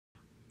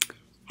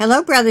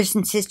Hello, brothers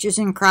and sisters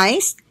in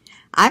Christ.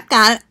 I've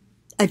got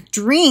a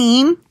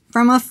dream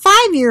from a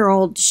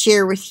 5-year-old to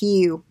share with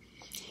you.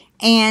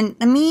 And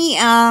let me,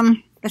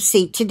 let's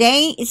see,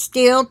 today is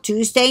still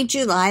Tuesday,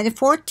 July the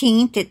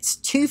 14th. It's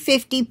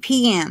 2:50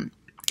 p.m.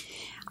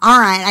 All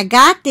right, I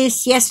got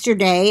this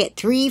yesterday at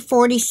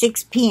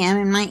 3:46 p.m.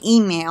 in my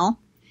email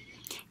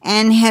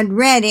and had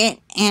read it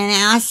and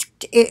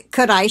asked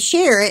could I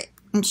share it.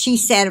 And she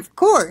said, of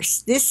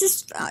course. This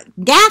is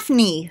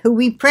Daphne, who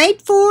we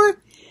prayed for,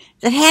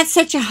 that had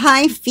such a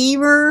high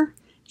fever.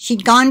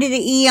 She'd gone to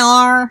the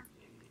ER,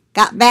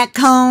 got back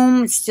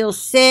home, still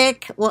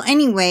sick. Well,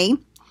 anyway,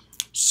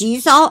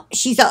 she's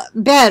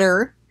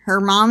better. Her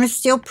mom is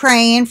still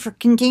praying for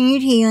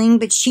continued healing,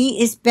 but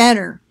she is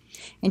better.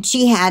 And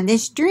she had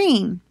this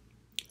dream.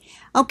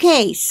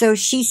 Okay, so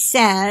she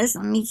says,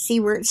 let me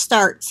see where it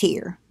starts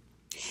here.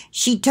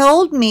 She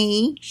told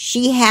me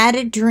she had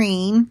a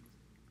dream.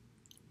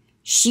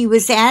 She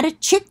was at a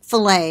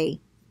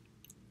Chick-fil-A.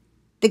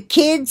 The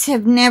kids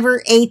have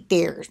never ate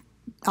there.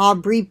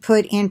 Aubrey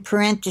put in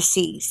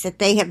parentheses that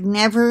they have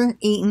never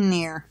eaten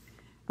there.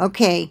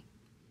 Okay.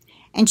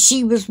 And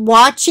she was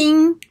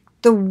watching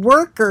the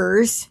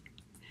workers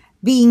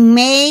being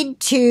made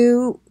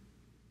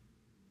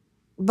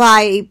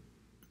by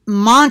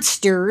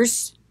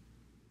monsters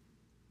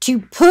to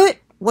put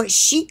what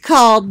she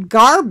called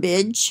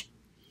garbage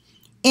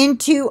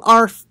into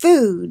our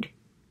food.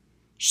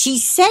 She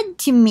said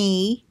to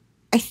me,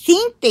 I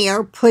think they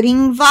are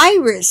putting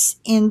virus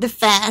in the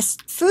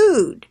fast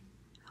food.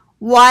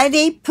 Why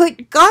they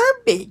put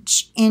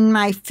garbage in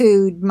my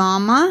food,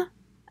 Mama?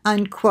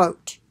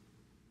 Unquote.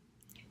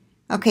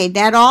 Okay,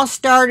 that all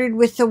started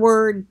with the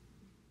word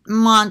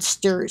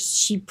monsters.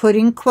 She put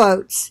in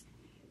quotes.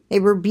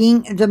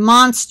 The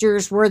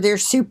monsters were their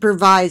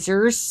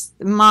supervisors.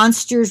 The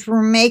monsters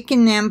were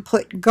making them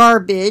put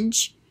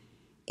garbage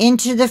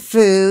into the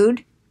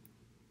food.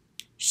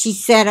 She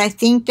said, I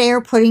think they are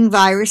putting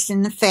virus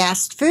in the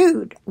fast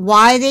food.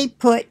 Why they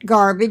put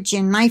garbage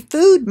in my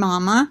food,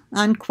 Mama?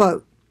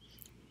 Unquote.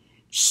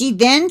 She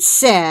then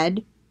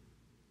said,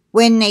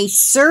 when they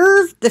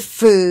serve the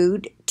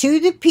food to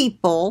the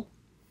people,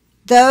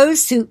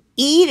 those who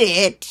eat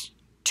it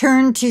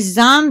turn to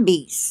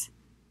zombies.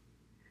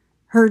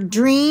 Her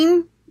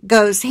dream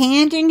goes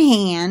hand in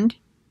hand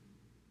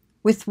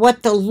with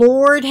what the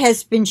Lord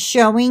has been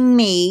showing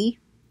me.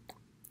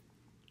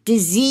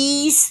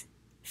 Disease,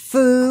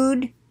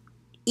 food,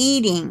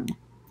 eating.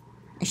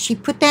 She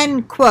put that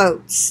in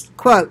quotes.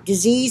 Quote,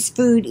 disease,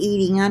 food,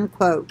 eating,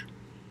 unquote.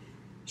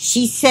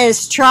 She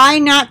says, try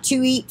not to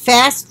eat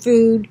fast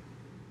food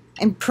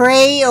and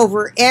pray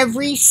over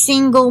every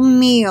single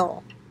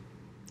meal.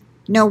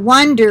 No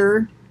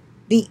wonder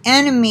the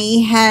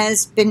enemy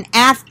has been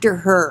after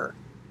her.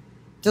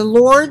 The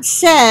Lord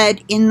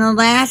said in the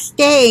last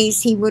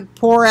days he would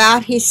pour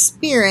out his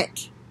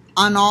Spirit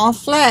on all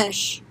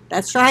flesh.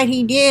 That's right,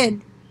 he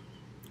did.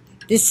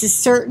 This is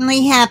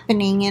certainly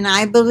happening, and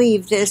I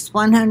believe this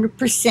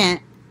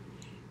 100%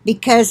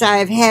 because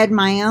I've had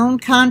my own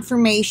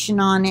confirmation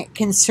on it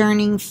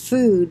concerning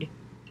food.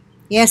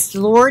 Yes,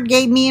 the Lord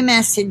gave me a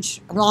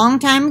message a long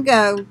time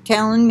ago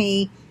telling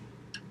me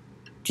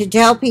to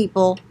tell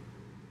people.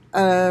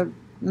 A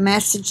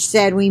message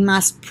said we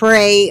must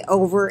pray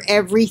over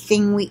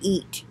everything we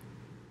eat.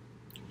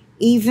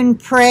 Even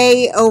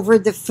pray over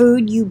the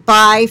food you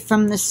buy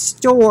from the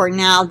store.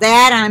 Now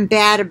that I'm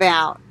bad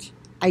about.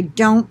 I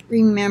don't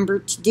remember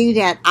to do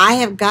that. I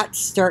have got to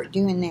start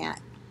doing that.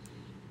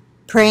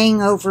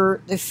 Praying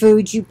over the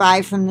food you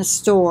buy from the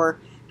store.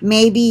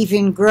 Maybe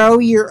even grow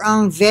your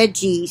own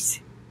veggies.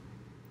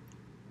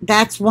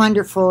 That's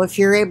wonderful if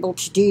you're able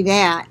to do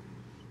that.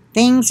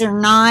 Things are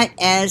not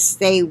as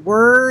they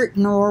were,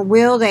 nor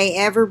will they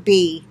ever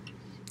be.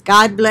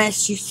 God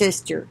bless you,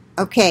 sister.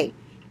 Okay,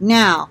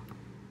 now,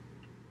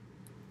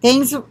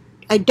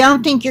 I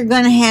don't think you're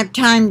going to have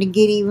time to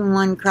get even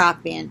one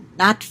crop in.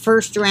 Not the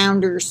first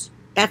rounders.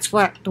 That's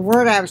what the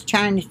word I was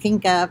trying to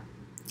think of.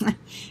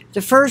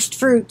 The first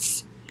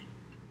fruits.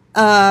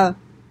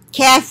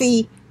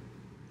 Kathy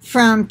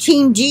from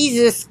Team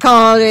Jesus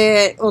called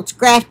it, well, it's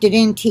grafted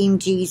in Team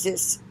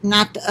Jesus,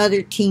 not the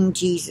other Team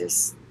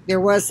Jesus. There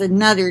was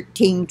another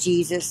Team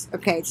Jesus.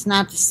 Okay, it's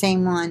not the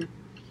same one.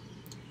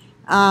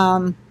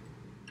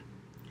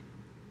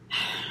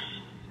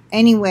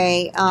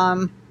 Anyway,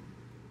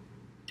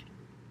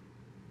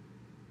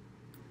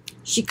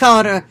 she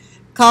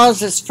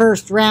calls us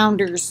first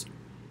rounders.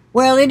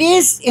 Well, it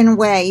is in a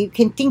way. You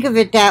can think of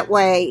it that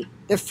way.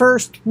 The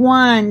first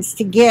ones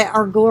to get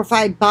our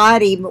glorified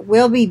body, but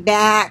we'll be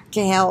back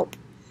to help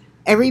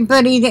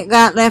everybody that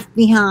got left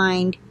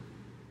behind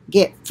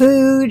get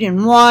food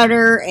and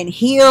water and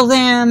heal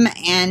them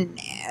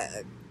and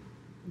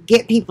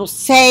get people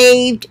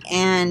saved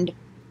and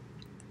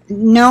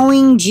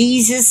knowing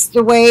Jesus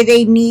the way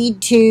they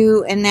need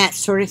to and that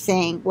sort of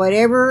thing.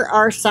 Whatever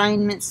our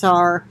assignments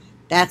are,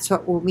 that's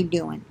what we'll be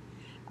doing.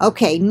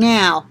 Okay,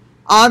 now,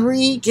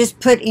 Aubrey just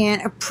put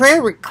in a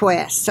prayer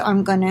request, so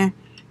I'm going to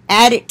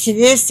add it to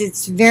this.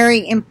 It's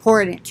very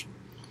important.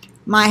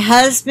 My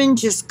husband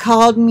just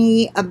called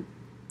me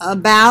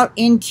about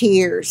in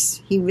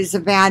tears. He was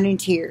about in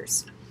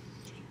tears.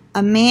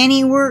 A man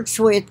he works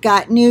with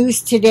got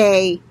news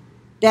today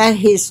that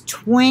his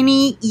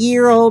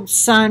 20-year-old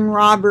son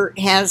Robert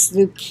has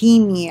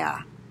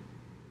leukemia.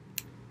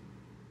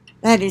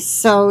 That is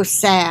so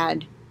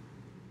sad.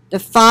 The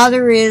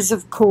father is,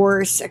 of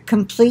course, a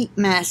complete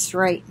mess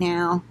right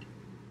now.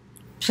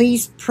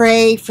 Please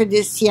pray for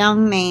this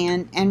young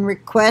man and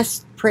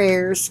request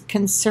prayers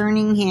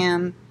concerning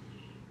him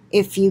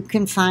if you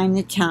can find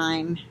the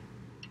time.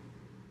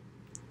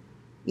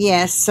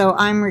 Yes, so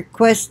I'm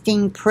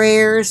requesting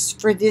prayers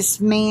for this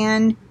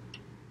man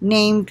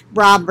named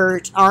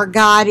Robert. Our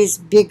God is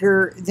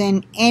bigger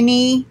than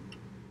any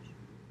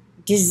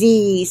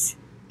disease.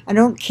 I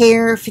don't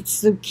care if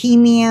it's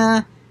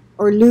leukemia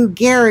or Lou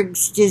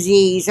Gehrig's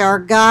disease. Our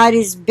God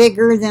is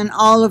bigger than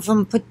all of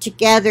them put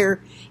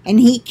together, and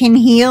He can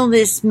heal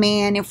this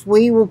man if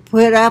we will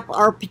put up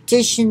our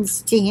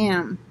petitions to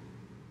Him.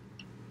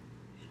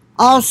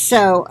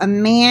 Also, a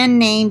man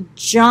named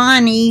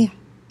Johnny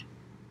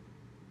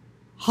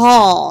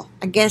Hall,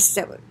 I guess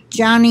that was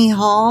Johnny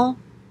Hall,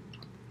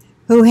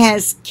 who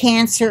has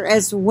cancer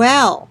as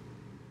well.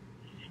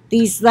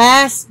 These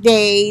last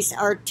days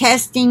are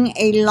testing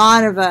a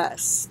lot of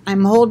us.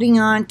 I'm holding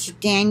on to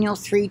Daniel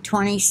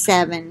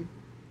 3:27.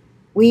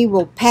 We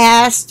will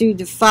pass through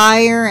the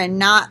fire and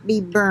not be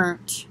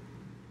burnt.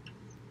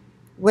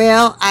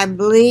 Well, I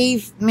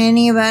believe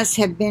many of us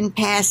have been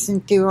passing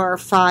through our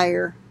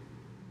fire.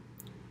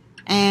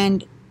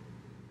 And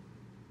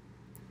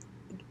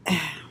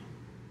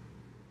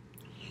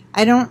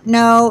I don't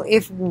know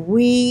if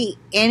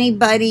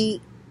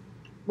anybody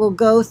will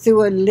go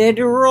through a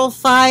literal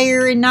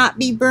fire and not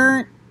be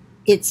burnt.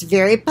 It's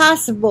very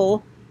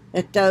possible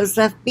that those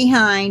left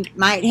behind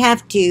might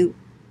have to.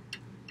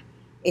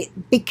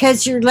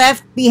 Because you're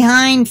left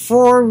behind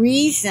for a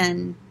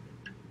reason.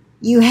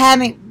 You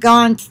haven't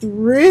gone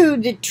through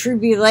the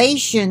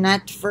tribulation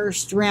that the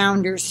first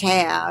rounders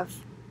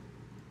have.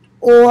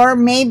 Or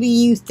maybe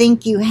you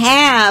think you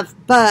have,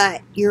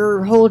 but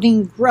you're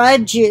holding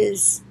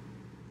grudges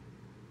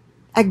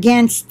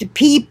against the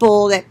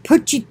people that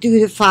put you through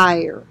the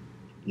fire.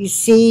 You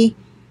see,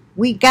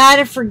 we got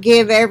to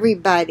forgive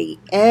everybody,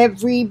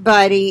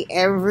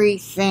 everything.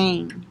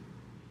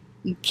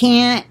 You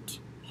can't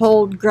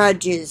hold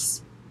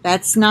grudges.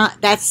 That's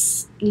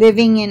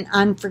living in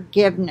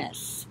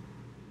unforgiveness.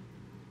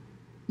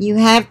 You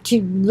have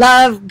to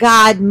love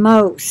God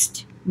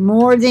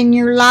more than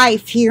your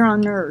life here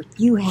on earth.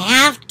 You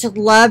have to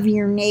love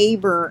your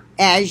neighbor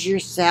as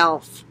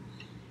yourself.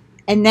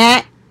 And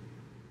that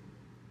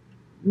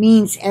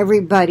means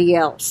everybody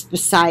else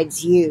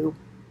besides you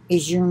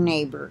is your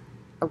neighbor,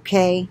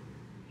 okay?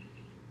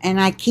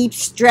 And I keep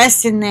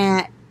stressing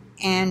that,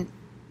 and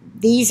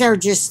these are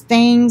just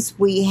things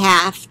we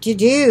have to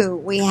do.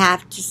 We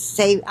have to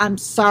say, I'm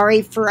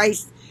sorry for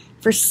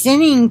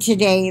sinning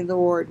today,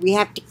 Lord. We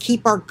have to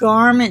keep our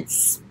garments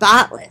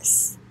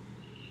spotless.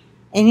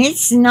 And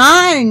it's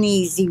not an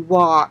easy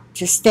walk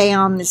to stay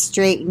on the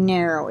straight and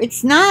narrow.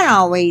 It's not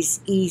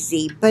always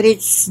easy, but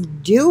it's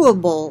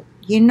doable.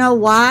 You know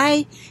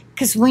why?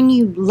 Because when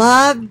you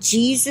love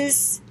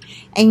Jesus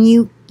and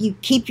you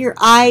keep your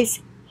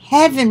eyes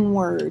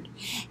heavenward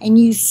and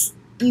you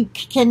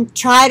can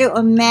try to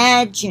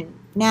imagine.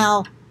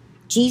 Now,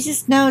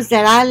 Jesus knows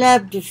that I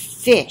love to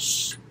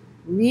fish,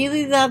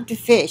 really love to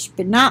fish,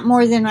 but not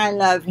more than I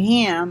love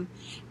Him.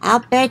 I'll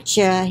bet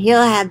you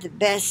He'll have the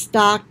best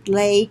stocked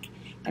lake,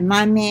 and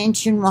my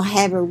mansion will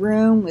have a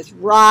room with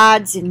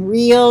rods and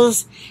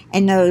reels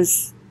and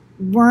those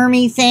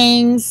wormy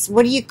things.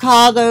 What do you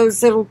call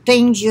those little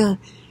things you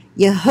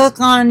hook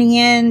on the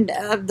end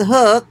of the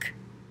hook?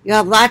 You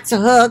have lots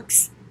of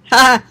hooks.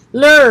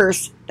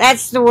 Lures.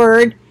 That's the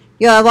word.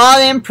 You have all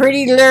them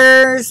pretty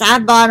lures. I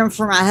bought them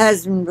for my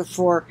husband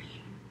before.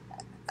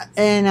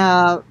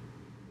 And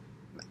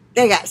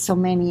they got so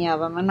many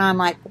of them. And I'm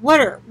like, what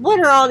are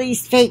all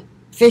these fake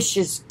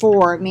fishes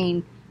for? I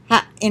mean,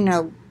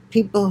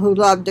 people who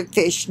love to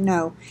fish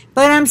know.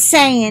 But I'm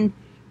saying,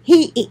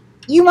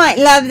 you might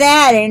love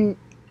that, and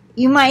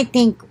you might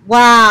think,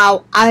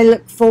 wow, I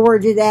look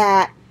forward to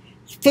that.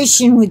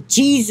 Fishing with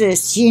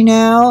Jesus,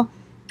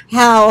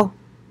 how,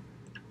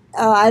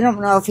 I don't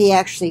know if He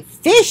actually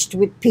fished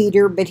with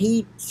Peter, but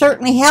He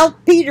certainly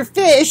helped Peter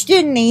fish,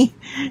 didn't He?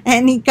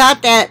 And He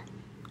got that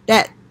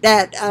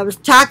I was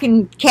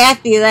talking to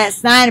Kathy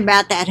last night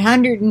about that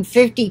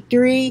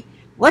 153.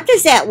 What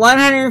does that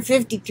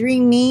 153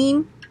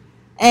 mean?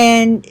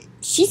 And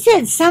she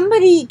said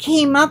somebody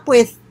came up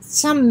with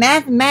some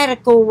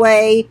mathematical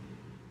way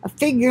of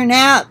figuring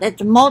out that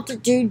the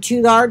multitude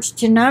too large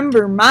to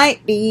number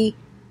might be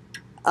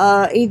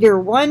either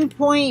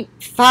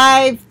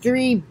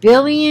 1.53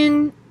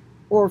 billion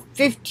or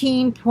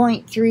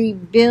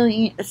 15.3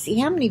 billion. Let's see,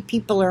 how many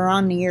people are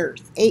on the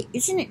earth?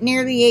 Isn't it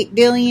nearly 8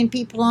 billion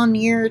people on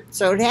the earth?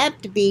 So it'd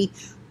have to be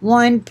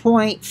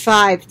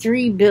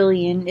 1.53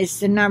 billion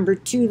is the number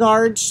too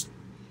large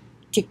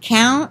to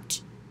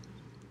count.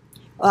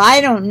 Well,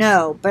 I don't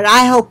know, but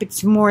I hope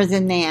it's more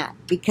than that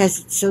because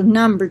it's a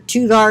number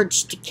too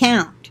large to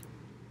count.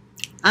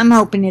 I'm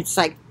hoping it's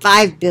like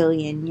 5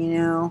 billion, you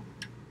know.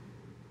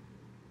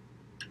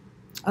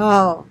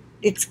 Oh,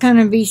 it's going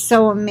to be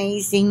so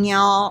amazing,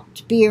 y'all,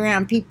 to be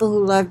around people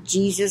who love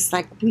Jesus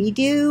like we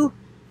do.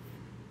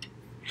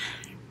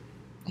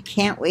 I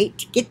can't wait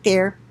to get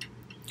there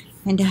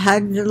and to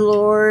hug the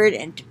Lord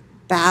and to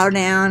bow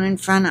down in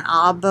front of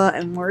Abba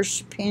and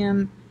worship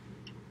Him.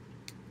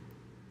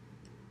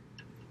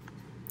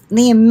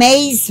 The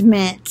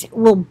amazement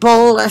will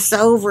bowl us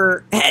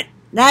over.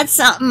 That's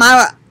something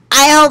I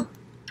hope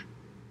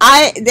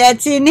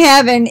that's in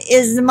heaven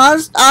is the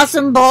most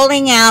awesome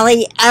bowling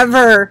alley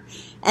ever.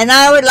 And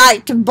I would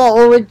like to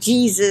bowl with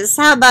Jesus.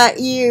 How about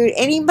you?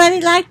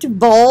 Anybody like to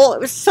bowl? It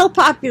was so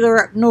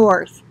popular up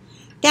north.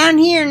 Down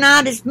here,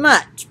 not as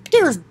much. But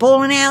there was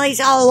bowling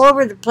alleys all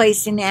over the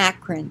place in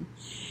Akron.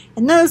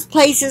 And those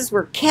places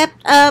were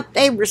kept up.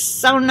 They were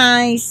so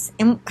nice.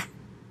 And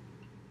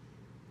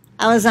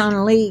I was on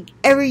a league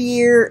every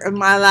year of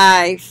my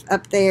life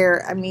up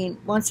there. I mean,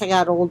 once I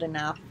got old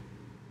enough.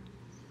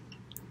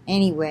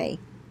 Anyway.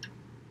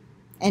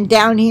 And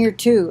down here,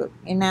 too,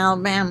 in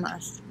Alabama.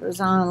 I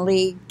was on a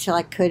league till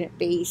I couldn't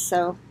be.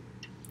 So,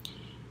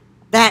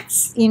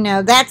 that's, you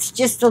know, that's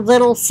just a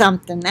little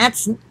something.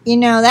 That's, you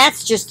know,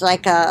 that's just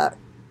like a,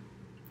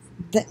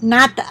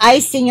 not the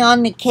icing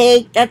on the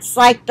cake. That's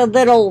like the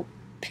little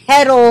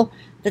petal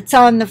that's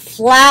on the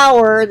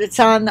flour that's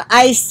on the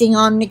icing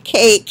on the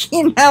cake.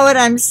 You know what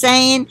I'm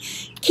saying?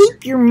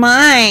 Keep your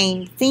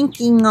mind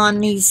thinking on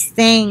these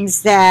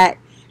things that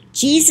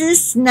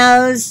Jesus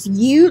knows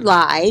you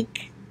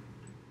like.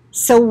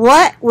 So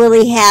what will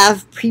He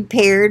have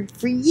prepared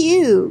for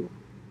you?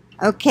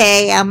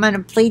 Okay, I'm going to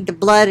plead the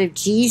blood of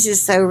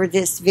Jesus over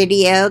this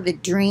video, the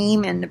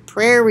dream, and the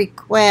prayer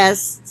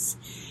requests,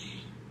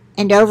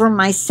 and over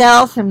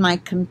myself and my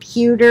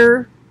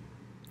computer,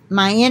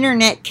 my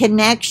internet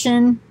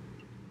connection,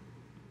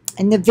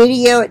 and the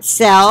video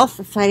itself,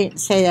 if I didn't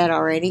say that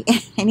already,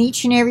 and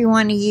each and every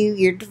one of you,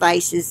 your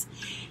devices,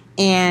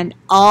 and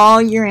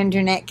all your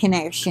internet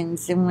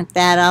connections. And with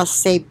that, I'll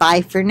say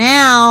bye for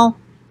now.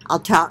 I'll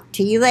talk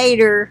to you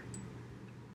later.